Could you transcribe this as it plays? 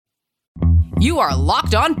You are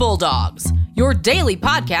Locked On Bulldogs, your daily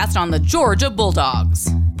podcast on the Georgia Bulldogs.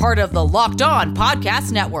 Part of the Locked On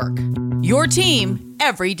Podcast Network, your team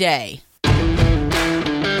every day.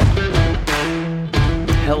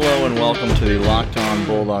 Hello and welcome to the Locked On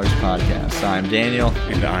Bulldogs podcast. I'm Daniel.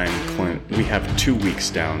 And I'm Clint. We have 2 weeks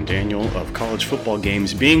down, Daniel, of college football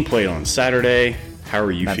games being played on Saturday. How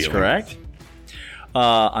are you feeling? That's correct.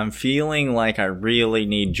 I'm feeling like I really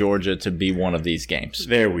need Georgia to be one of these games.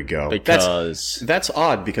 There we go. Because that's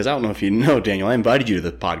odd, because I don't know if you know, Daniel, I invited you to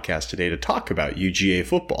the podcast today to talk about UGA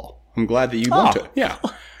football. I'm glad that you want to. Yeah.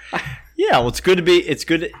 Yeah, well, it's good to be. It's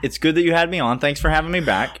good that you had me on. Thanks for having me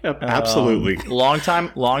back. Absolutely. Long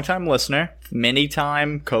time listener, many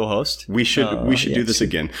time co-host. We should do this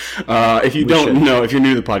again. If you don't know, if you're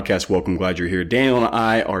new to the podcast, welcome. Glad you're here. Daniel and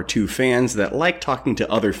I are two fans that like talking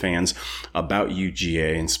to other fans about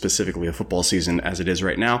UGA and specifically a football season as it is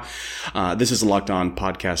right now. This is the Locked On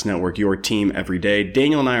Podcast Network, your team every day.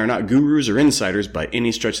 Daniel and I are not gurus or insiders by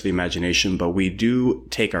any stretch of the imagination, but we do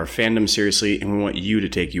take our fandom seriously, and we want you to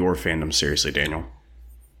take your fandom seriously, Daniel.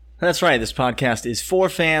 That's right. This podcast is for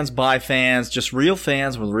fans, by fans, just real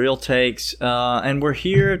fans with real takes. And we're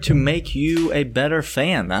here to make you a better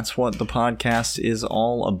fan. That's what the podcast is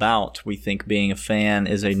all about. We think being a fan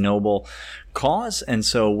is a noble cause. And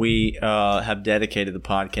so we have dedicated the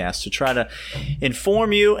podcast to try to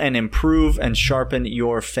inform you and improve and sharpen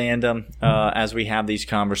your fandom as we have these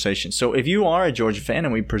conversations. So if you are a Georgia fan,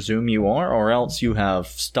 and we presume you are, or else you have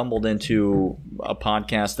stumbled into a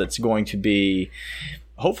podcast that's going to be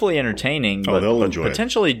hopefully entertaining, but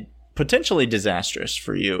potentially disastrous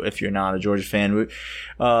for you if you're not a Georgia fan.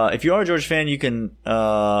 If you are a Georgia fan, you can.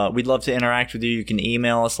 We'd love to interact with you. You can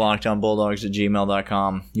email us,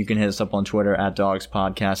 lockedonbulldogs@gmail.com. You can hit us up on Twitter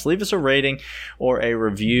 @dogspodcast. Leave us a rating or a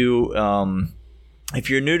review. If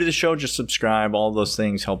you're new to the show, just subscribe. All those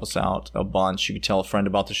things help us out a bunch. You can tell a friend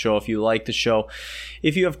about the show if you like the show.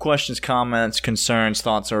 If you have questions, comments, concerns,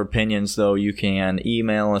 thoughts, or opinions, though, you can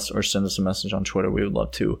email us or send us a message on Twitter. We would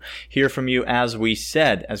love to hear from you. As we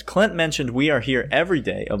said, as Clint mentioned, we are here every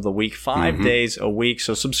day of the week, 5 days a week.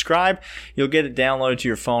 So subscribe. You'll get it downloaded to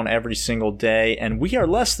your phone every single day. And we are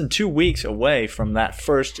less than 2 weeks away from that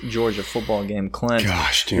first Georgia football game, Clint.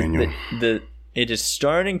 Gosh, Daniel. It is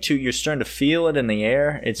starting to, you're starting to feel it in the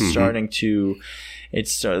air. It's starting to,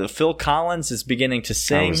 Phil Collins is beginning to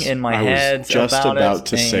sing in my head. I was just about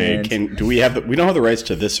to say, we don't have the rights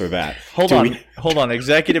to this or that. Hold on.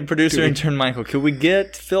 Executive producer intern Michael, could we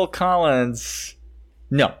get Phil Collins?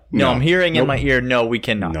 No, I'm hearing in my ear, no, we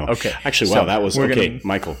cannot. No. Okay. Actually, wow, that was, okay,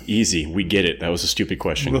 Michael, easy. We get it. That was a stupid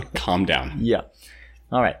question. Calm down. Yeah.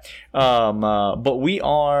 All right. But we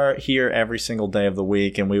are here every single day of the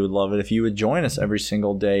week, and we would love it if you would join us every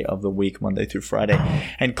single day of the week, Monday through Friday.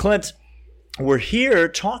 And Clint, we're here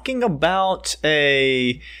talking about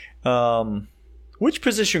which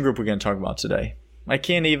position group we're going to talk about today. I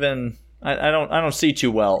can't even I don't see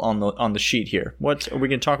too well on the sheet here. What are we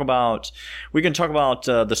going to talk about? We can talk about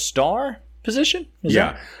the star position?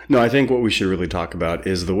 No, I think what we should really talk about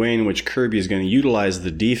is the way in which Kirby is going to utilize the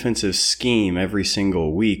defensive scheme every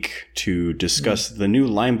single week to discuss the new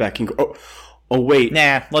linebacking. Oh, wait.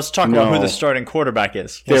 Nah, let's talk about who the starting quarterback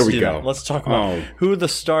is. There we go. Let's talk about who the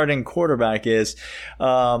starting quarterback is.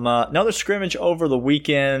 Another scrimmage over the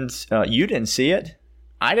weekend. You didn't see it.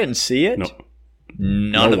 I didn't see it. No.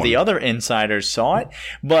 None of the other insiders saw it,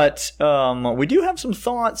 but we do have some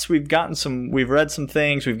thoughts. We've read some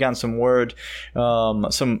things. We've gotten some word.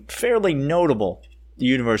 Some fairly notable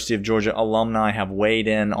University of Georgia alumni have weighed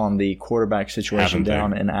in on the quarterback situation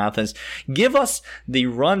down in Athens. Give us the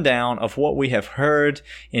rundown of what we have heard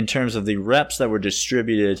in terms of the reps that were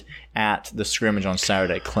distributed at the scrimmage on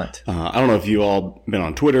Saturday, Clint. I don't know if you all been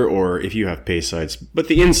on Twitter or if you have pay sites, but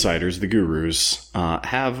the insiders, the gurus,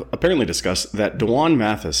 have apparently discussed that DeJuan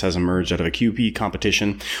Mathis has emerged out of a QB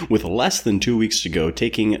competition with less than 2 weeks to go,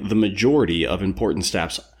 taking the majority of important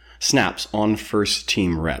snaps on first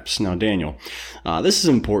team reps. Now, Daniel, this is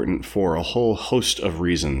important for a whole host of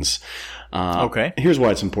reasons. Okay. Here's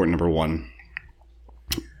why it's important. Number one,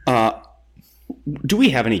 do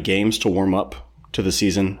we have any games to warm up to the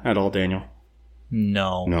season at all, Daniel?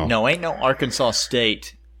 No. Ain't no Arkansas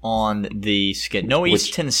State on the schedule. No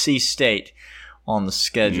East Tennessee State on the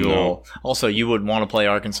schedule. No. Also, you would want to play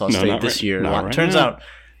Arkansas State this year. Turns out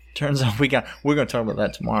we're going to talk about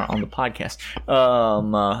that tomorrow on the podcast.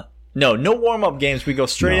 No warm-up games. We go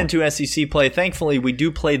straight into SEC play. Thankfully, we do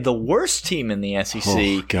play the worst team in the SEC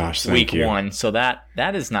week 1, so that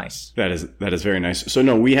is nice. That is very nice. So,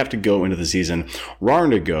 no, we have to go into the season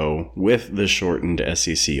raring to go with the shortened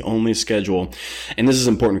SEC-only schedule. And this is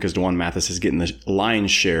important because DeJuan Mathis is getting the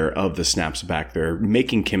lion's share of the snaps back there,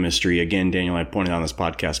 making chemistry. Again, Daniel, I pointed out on this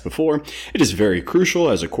podcast before, it is very crucial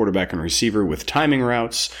as a quarterback and receiver with timing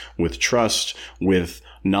routes, with trust, with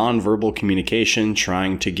nonverbal communication,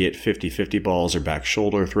 trying to get 50-50 balls or back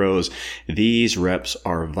shoulder throws. These reps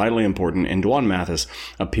are vitally important, and DeJuan Mathis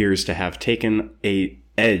appears to have taken a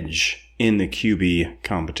edge in the QB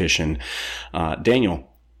competition.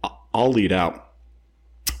 Daniel, I'll lead out.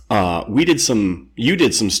 You did some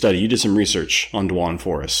study, you did some research on DeJuan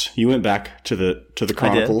for us. You went back to the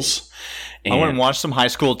Chronicles. I went and watched some high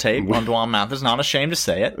school tape on DeJuan Mathis. Not ashamed to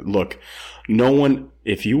say it. Look,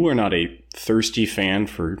 if you are not a thirsty fan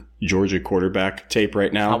for Georgia quarterback tape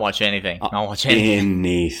right now, I'll watch anything.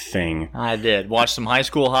 Anything. I did. Watch some high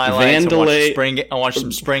school highlights. I watched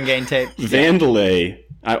some spring game tape. Vandalay.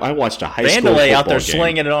 I watched a high school football Vandalay out there game.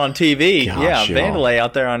 Slinging it on TV. Gosh, Vandalay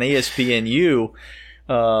out there on ESPNU.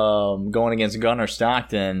 Going against Gunnar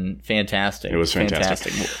Stockton, fantastic. It was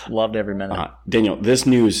fantastic. Loved every minute. Daniel, this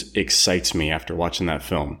news excites me after watching that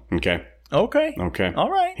film. Okay. All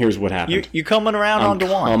right. Here's what happened. You coming around on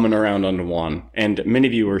DeJuan. Coming around on DeJuan. And many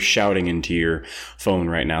of you are shouting into your phone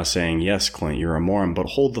right now saying, yes, Clint, you're a moron, but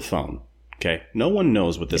hold the phone. Okay. No one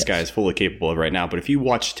knows what this guy is fully capable of right now, but if you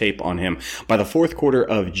watch tape on him, by the fourth quarter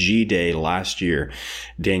of G-Day last year,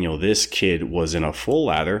 Daniel, this kid was in a full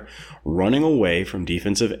lather, running away from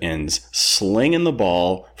defensive ends, slinging the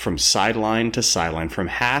ball from sideline to sideline, from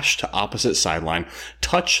hash to opposite sideline,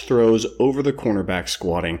 touch throws over the cornerback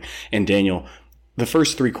squatting. And Daniel, the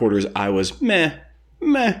first 3 quarters, I was meh.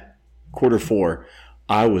 Quarter 4,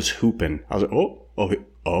 I was hooping. I was like,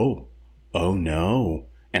 oh no.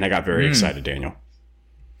 And I got very excited, Daniel.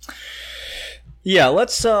 Yeah,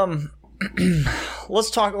 let's just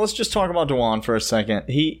talk about DeJuan for a second.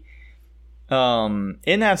 He in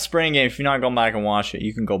that spring game, if you're not going back and watch it,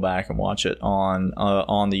 you can go back and watch it on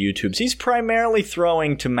the YouTubes. He's primarily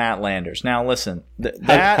throwing to Matt Landers. Now, listen,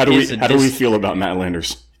 how do we feel about Matt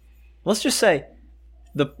Landers? Let's just say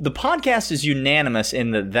the podcast is unanimous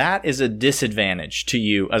in that is a disadvantage to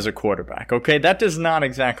you as a quarterback. Okay, that does not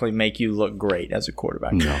exactly make you look great as a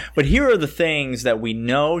quarterback. No. But here are the things that we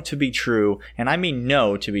know to be true, and I mean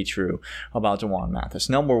know to be true about DeJuan Mathis.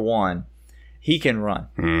 Number 1. He can run.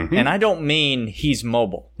 Mm-hmm. And I don't mean he's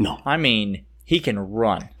mobile. No. I mean he can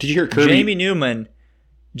run. Did you hear Kirby?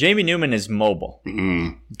 Jamie Newman is mobile.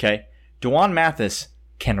 Mm. Okay? DeJuan Mathis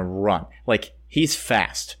can run. Like, he's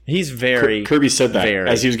fast. He's very Kirby said that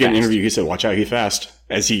as he was getting fast. interviewed. He said, watch out, he's fast.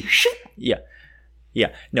 As he... Yeah.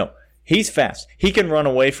 No, he's fast. He can run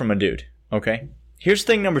away from a dude. Okay? Here's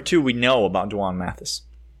thing number 2 we know about DeJuan Mathis.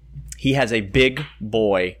 He has a big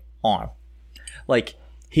boy arm. Like,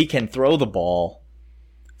 he can throw the ball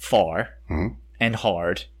far and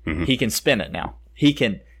hard. Mm-hmm. He can spin it now. He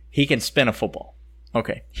can spin a football.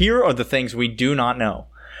 Okay. Here are the things we do not know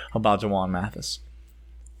about DeJuan Mathis.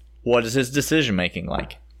 What is his decision making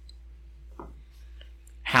like?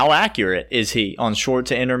 How accurate is he on short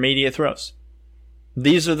to intermediate throws?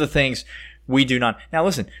 These are the things we do not. Now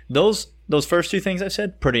listen, those first 2 things I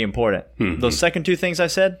said, pretty important. Mm-hmm. Those second 2 things I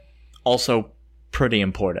said, also pretty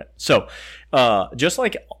important. So, just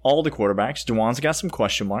like all the quarterbacks, DeJuan's got some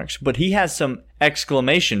question marks, but he has some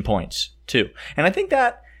exclamation points too. And I think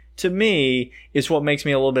that, to me, is what makes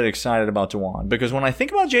me a little bit excited about DeJuan. Because when I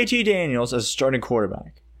think about JT Daniels as a starting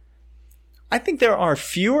quarterback, I think there are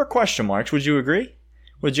fewer question marks, would you agree,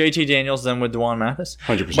 with JT Daniels than with DeJuan Mathis?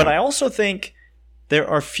 100%. But I also think there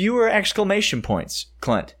are fewer exclamation points,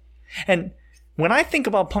 Clint. And when I think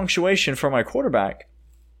about punctuation for my quarterback,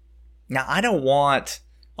 now, I don't want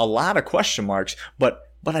a lot of question marks, but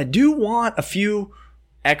I do want a few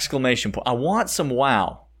exclamation points. I want some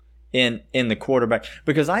wow in the quarterback,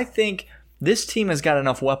 because I think this team has got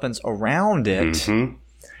enough weapons around it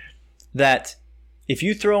that if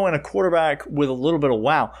you throw in a quarterback with a little bit of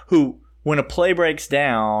wow, who, when a play breaks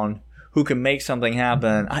down, who can make something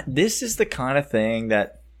happen, this is the kind of thing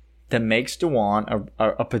that makes DeJuan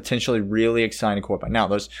a potentially really exciting quarterback. Now,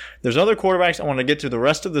 there's other quarterbacks. I want to get to the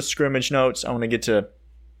rest of the scrimmage notes. I want to get to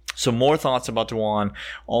some more thoughts about DeJuan,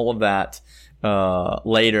 all of that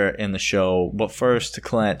later in the show. But first,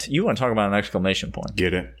 Clint, you want to talk about an exclamation point.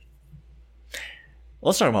 Get it.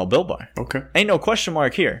 Let's talk about Built Bar. Okay. Ain't no question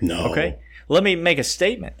mark here. No. Okay? Let me make a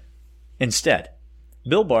statement instead.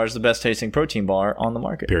 Built Bar is the best tasting protein bar on the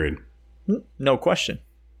market. Period. No question.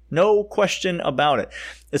 No question about it.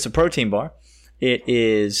 It's a protein bar. It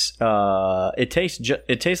is it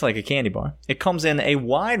tastes like a candy bar. It comes in a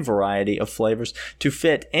wide variety of flavors to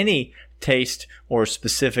fit any taste or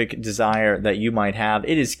specific desire that you might have.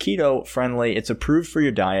 It is keto friendly. It's approved for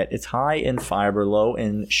your diet. It's high in fiber, low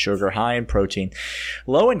in sugar, high in protein,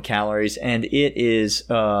 low in calories, and it is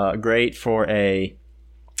great for a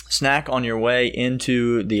snack on your way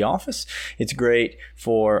into the office. It's great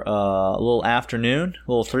for a little afternoon,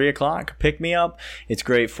 a little 3 o'clock pick me up. It's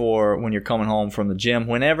great for when you're coming home from the gym,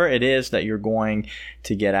 whenever it is that you're going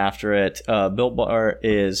to get after it. Built Bar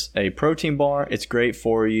is a protein bar. It's great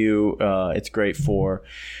for you. It's great for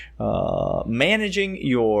managing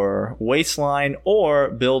your waistline or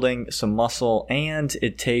building some muscle, and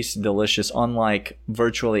it tastes delicious, unlike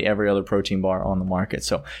virtually every other protein bar on the market.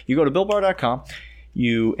 So you go to BuiltBar.com.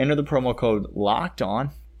 You enter the promo code Locked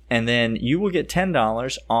On, and then you will get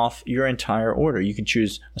 $10 off your entire order. You can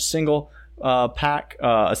choose a single pack,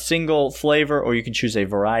 a single flavor, or you can choose a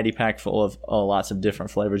variety pack full of lots of different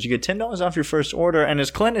flavors. You get $10 off your first order, and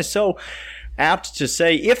as Clint is so apt to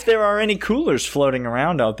say, if there are any coolers floating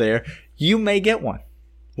around out there, you may get one.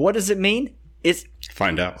 What does it mean? It's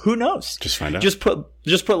find out. Who knows? Just find out. Just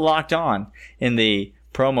put Locked On in the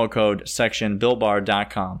promo code section,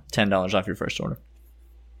 BuiltBar.com, $10 off your first order.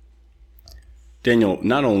 Daniel,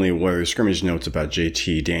 not only were scrimmage notes about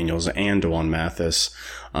JT Daniels and D'Wan Mathis,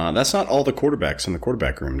 that's not all the quarterbacks in the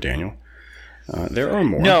quarterback room, Daniel. There are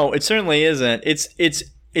more. No, it certainly isn't. It's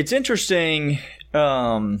interesting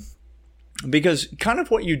because kind of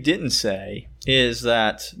what you didn't say is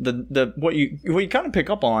that what you kind of pick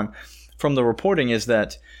up on from the reporting is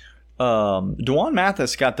that D'Wan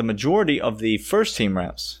Mathis got the majority of the first team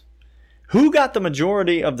reps. Who got the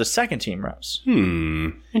majority of the second team reps?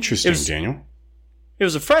 Interesting, Daniel. It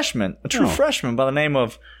was a freshman, a true freshman by the name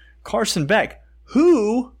of Carson Beck,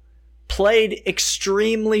 who played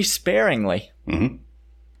extremely sparingly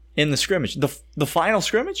in the scrimmage. The final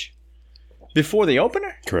scrimmage? Before the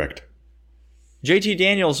opener? Correct. JT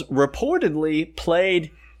Daniels reportedly played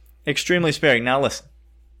extremely sparing. Now listen,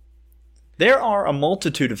 there are a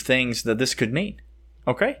multitude of things that this could mean,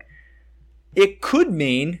 okay? It could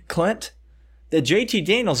mean, Clint, that JT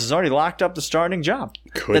Daniels has already locked up the starting job.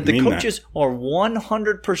 That the coaches are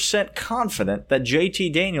 100% confident that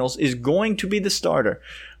JT Daniels is going to be the starter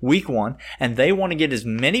week 1, and they want to get as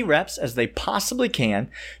many reps as they possibly can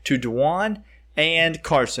to D'Wan and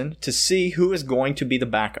Carson to see who is going to be the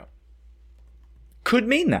backup. Could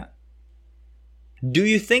mean that. Do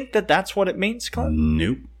you think that that's what it means, Clint?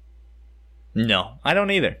 Nope. No, I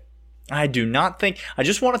don't either. I do not think. I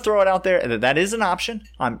just want to throw it out there that is an option.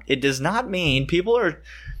 It does not mean people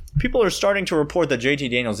are starting to report that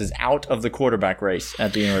JT Daniels is out of the quarterback race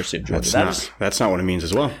at the University of Georgia. That's not what it means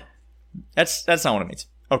as well. That's not what it means.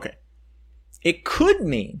 Okay. It could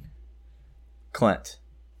mean, Clint,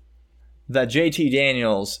 that JT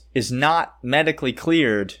Daniels is not medically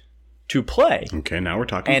cleared to play. Okay, now we're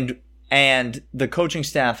talking. And the coaching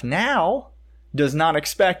staff now does not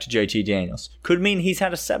expect JT Daniels. Could mean he's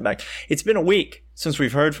had a setback. It's been a week since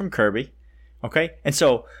we've heard from Kirby. Okay? And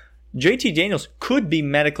so JT Daniels could be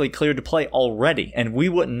medically cleared to play already, and we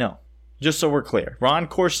wouldn't know. Just so we're clear. Ron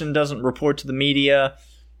Corson doesn't report to the media.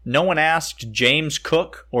 No one asked James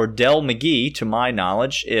Cook or Dell McGee, to my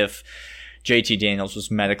knowledge, if JT Daniels was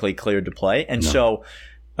medically cleared to play. And so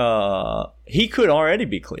he could already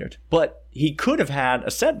be cleared. But he could have had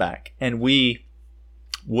a setback, and we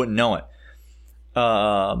wouldn't know it.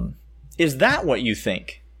 Is that what you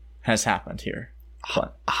think has happened here,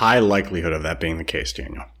 Clint? High likelihood of that being the case,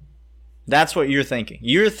 Daniel. That's what you're thinking.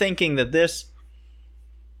 You're thinking that this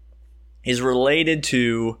is related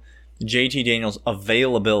to JT Daniels'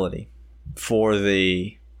 availability for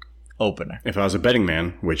the opener. If I was a betting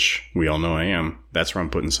man, which we all know I am, that's where I'm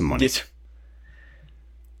putting some money.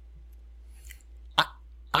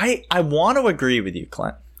 I want to agree with you,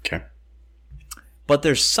 Clint. Okay. But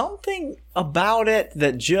there's something about it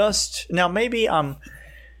that just now maybe you're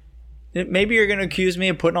going to accuse me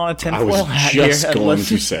of putting on a tinfoil hat here. I was just going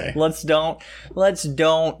to say. Let's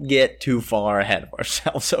don't get too far ahead of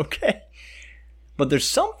ourselves, okay? But there's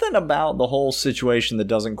something about the whole situation that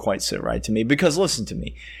doesn't quite sit right to me. Because listen to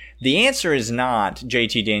me, the answer is not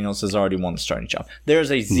JT Daniels has already won the starting job.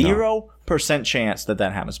 There's a 0% chance that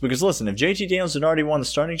happens. Because listen, if JT Daniels had already won the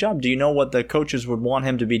starting job, do you know what the coaches would want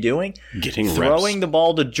him to be doing? Throwing the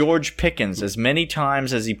ball to George Pickens as many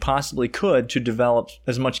times as he possibly could to develop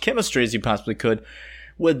as much chemistry as he possibly could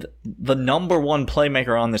with the number one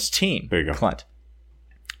playmaker on this team, there you go. Clint.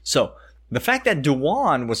 So the fact that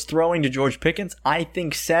D'Wan was throwing to George Pickens, I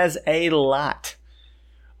think, says a lot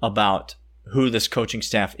about who this coaching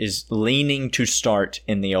staff is leaning to start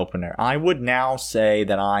in the opener. I would now say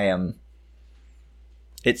that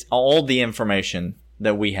it's all the information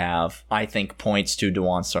that we have, I think, points to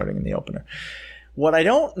Dewan starting in the opener. What I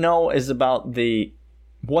don't know is about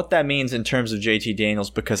what that means in terms of JT Daniels,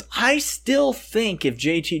 because I still think if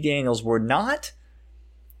JT Daniels were not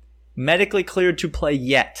medically cleared to play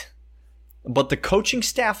yet, but the coaching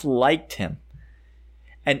staff liked him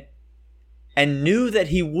and knew that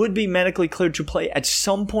he would be medically cleared to play at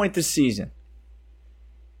some point this season,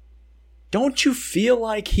 don't you feel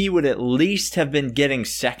like he would at least have been getting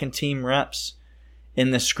second team reps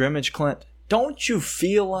in the scrimmage, Clint? Don't you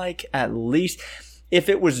feel like at least if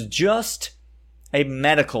it was just a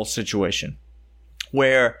medical situation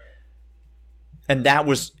where and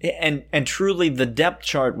truly the depth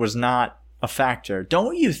chart was not a factor,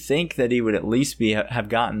 don't you think that he would at least have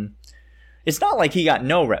gotten? It's not like he got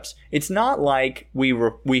no reps. It's not like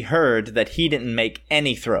we heard that he didn't make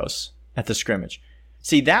any throws at the scrimmage.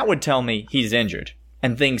 See, that would tell me he's injured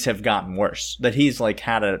and things have gotten worse. That he's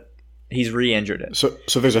he's re-injured it.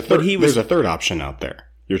 So there's a third option out there.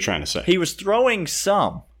 You're trying to say he was throwing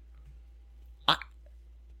some.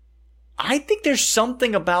 I think there's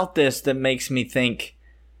something about this that makes me think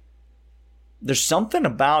there's something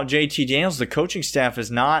about JT Daniels the coaching staff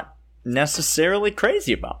is not necessarily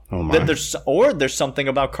crazy about. Oh my. There's something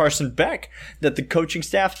about Carson Beck that the coaching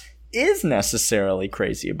staff is necessarily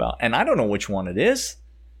crazy about. And I don't know which one it is.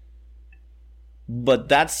 But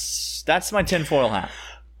that's my tinfoil hat.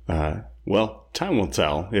 Well, time will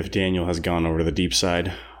tell if Daniel has gone over to the deep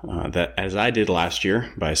side. That as I did last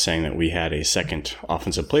year by saying that we had a second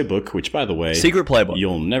offensive playbook, which, by the way, secret playbook.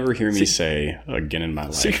 You'll never hear me say again in my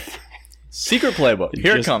life. Secret playbook.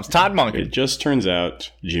 Here it comes. Todd Monken. It just turns out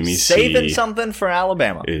Jimmy saving C something for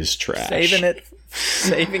Alabama is trash. Saving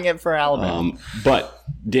it for Alabama. But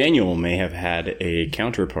Daniel may have had a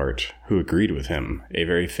counterpart who agreed with him, a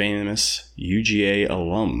very famous UGA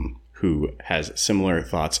alum who has similar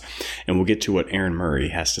thoughts. And we'll get to what Aaron Murray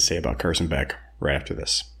has to say about Carson Beck right after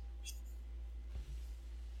this.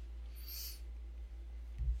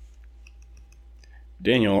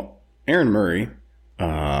 Daniel, Aaron Murray,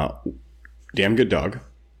 damn good dog.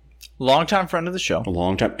 Longtime friend of the show. A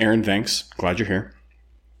long time. Aaron, thanks. Glad you're here.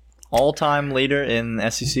 All-time leader in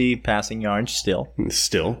SEC passing yards still.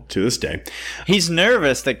 Still, to this day. He's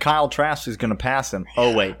nervous that Kyle Trask is going to pass him.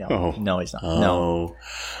 Oh, wait. No. Oh. No, he's not. No.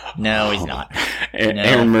 No, he's not.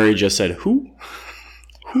 Aaron Murray just said, who?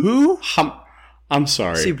 Who? I'm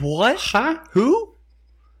sorry. See, what? Huh? Who?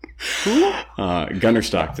 Gunnar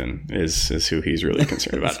Stockton is who he's really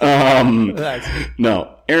concerned about.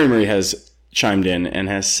 No, Aaron Murray has chimed in and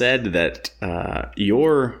has said that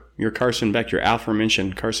your Carson Beck, your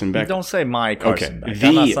aforementioned Carson Beck. Don't say my Carson Beck.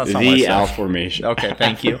 The Alformation. Okay,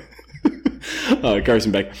 thank you.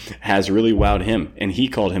 Carson Beck has really wowed him, and he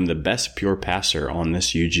called him the best pure passer on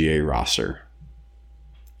this UGA roster.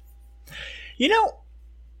 You know,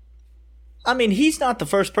 I mean, he's not the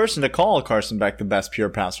first person to call Carson Beck the best pure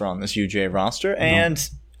passer on this UGA roster, and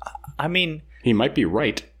I mean, he might be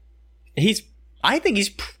right. I think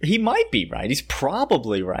he might be right. He's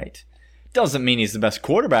probably right. Doesn't mean he's the best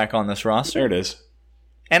quarterback on this roster. There it is.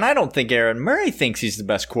 And I don't think Aaron Murray thinks he's the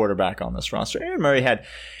best quarterback on this roster. Aaron Murray had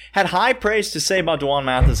high praise to say about D'Wan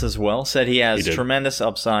Mathis as well. Said he has tremendous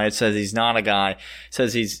upside. Says he's not a guy.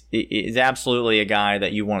 Says he's absolutely a guy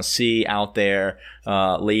that you want to see out there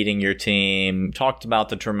leading your team. Talked about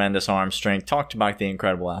the tremendous arm strength. Talked about the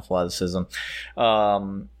incredible athleticism.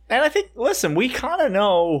 And I think, listen, we kind of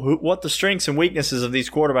know what the strengths and weaknesses of these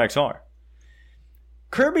quarterbacks are.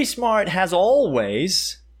 Kirby Smart has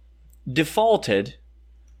always defaulted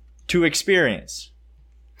to experience.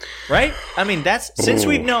 Right? I mean, that's since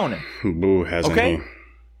we've known him. Boo, hasn't he?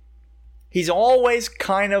 He's always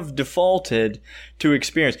kind of defaulted to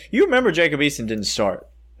experience. You remember Jacob Eason didn't start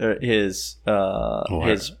his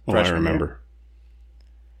freshman I remember.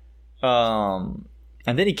 year.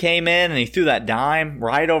 And then he came in and he threw that dime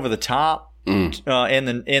right over the top in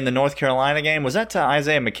the North Carolina game. Was that to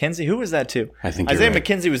Isaiah McKenzie? Who was that to? I think Isaiah right.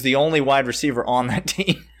 McKenzie was the only wide receiver on that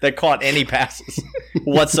team that caught any passes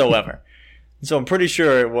whatsoever. So I'm pretty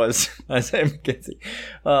sure it was Isaiah McKenzie.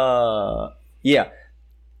 Yeah.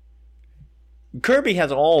 Kirby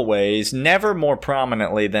has always, never more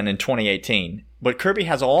prominently than in 2018, but Kirby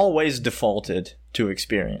has always defaulted to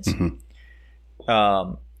experience.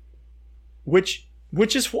 Mm-hmm.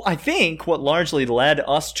 Which is, I think, what largely led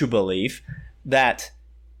us to believe that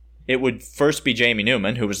it would first be Jamie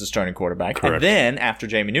Newman, who was the starting quarterback, Correct. and then, after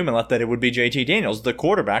Jamie Newman left, that it would be JT Daniels, the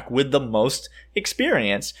quarterback with the most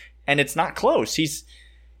experience. And it's not close.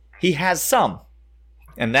 He has some.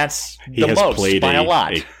 And that's He the has most played by a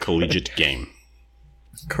lot. a collegiate game.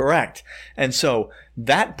 Correct. And so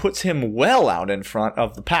that puts him well out in front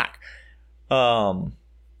of the pack.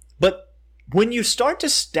 But when you start to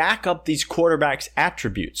stack up these quarterbacks'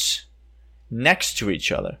 attributes next to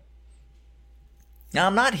each other, now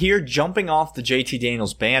I'm not here jumping off the JT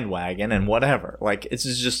Daniels bandwagon and whatever. Like, this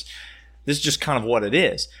is just kind of what it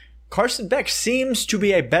is. Carson Beck seems to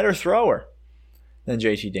be a better thrower than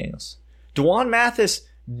JT Daniels. D'Juan Mathis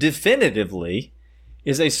definitively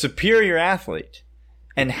is a superior athlete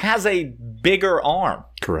and has a bigger arm.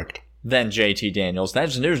 Correct. Than JT Daniels.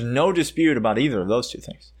 There's no dispute about either of those two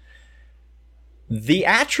things. The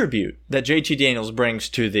attribute that JT Daniels brings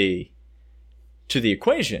to the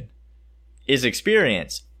equation is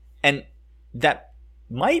experience, and that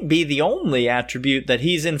might be the only attribute that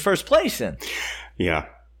he's in first place in. Yeah.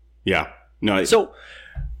 No. So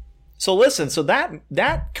listen. So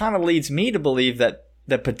that kind of leads me to believe that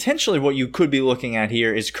potentially what you could be looking at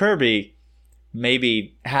here is Kirby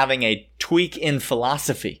maybe having a tweak in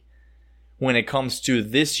philosophy when it comes to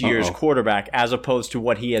this year's quarterback as opposed to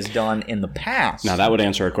what he has done in the past. Now, that would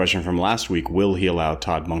answer our question from last week. Will he allow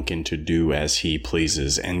Todd Monken to do as he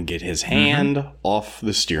pleases and get his hand off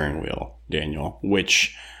the steering wheel, Daniel?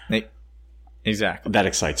 Which... Exactly. That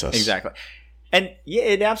excites us. Exactly. And yeah,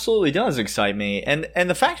 it absolutely does excite me. And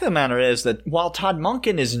the fact of the matter is that while Todd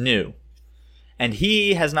Monken is new, and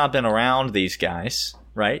he has not been around these guys,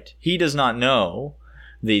 right? He does not know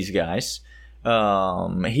these guys.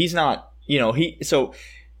 He's not... So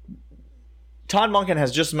Todd Monken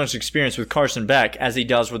has just as much experience with Carson Beck as he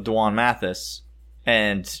does with D'Juan Mathis,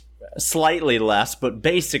 and slightly less, but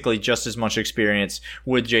basically just as much experience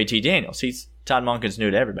with JT Daniels. Todd Monken's new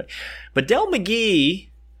to everybody. But Del McGee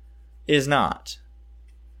is not,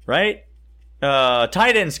 right?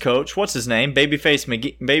 Tight ends coach, what's his name?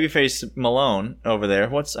 Babyface Malone over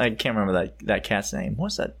there. I can't remember that cat's name.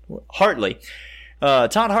 What's that? Hartley.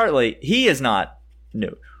 Todd Hartley, he is not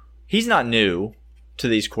new. He's not new to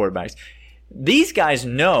these quarterbacks. These guys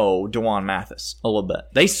know D'Juan Mathis a little bit.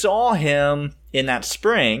 They saw him in that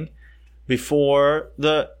spring before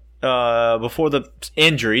the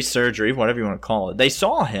injury, surgery, whatever you want to call it. They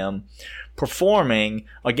saw him performing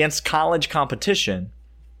against college competition.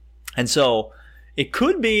 And so it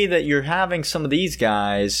could be that you're having some of these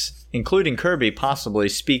guys, including Kirby, possibly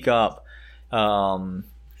speak up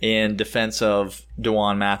in defense of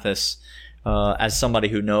D'Juan Mathis as somebody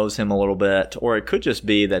who knows him a little bit. Or it could just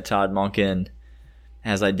be that Todd Monken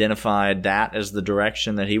has identified that as the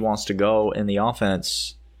direction that he wants to go in the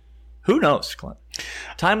offense. Who knows, Clint?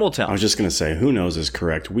 Time will tell. I was just going to say, who knows is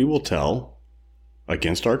correct. We will tell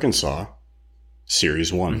against Arkansas,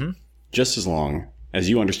 Series 1. Mm-hmm. Just as long as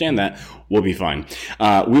you understand that, we'll be fine.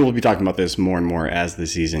 We will be talking about this more and more as the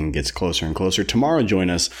season gets closer and closer. Tomorrow, join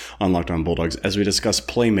us on Locked On Bulldogs as we discuss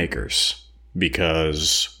playmakers,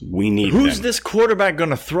 because we need Who's them. This quarterback going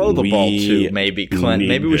to throw the ball to, maybe, Clint?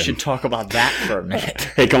 Maybe we should talk about that for a minute.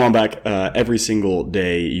 Hey, come on back. Every single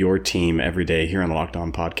day, your team every day here on the Locked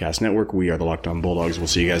On Podcast Network. We are the Locked On Bulldogs. We'll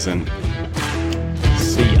see you guys then.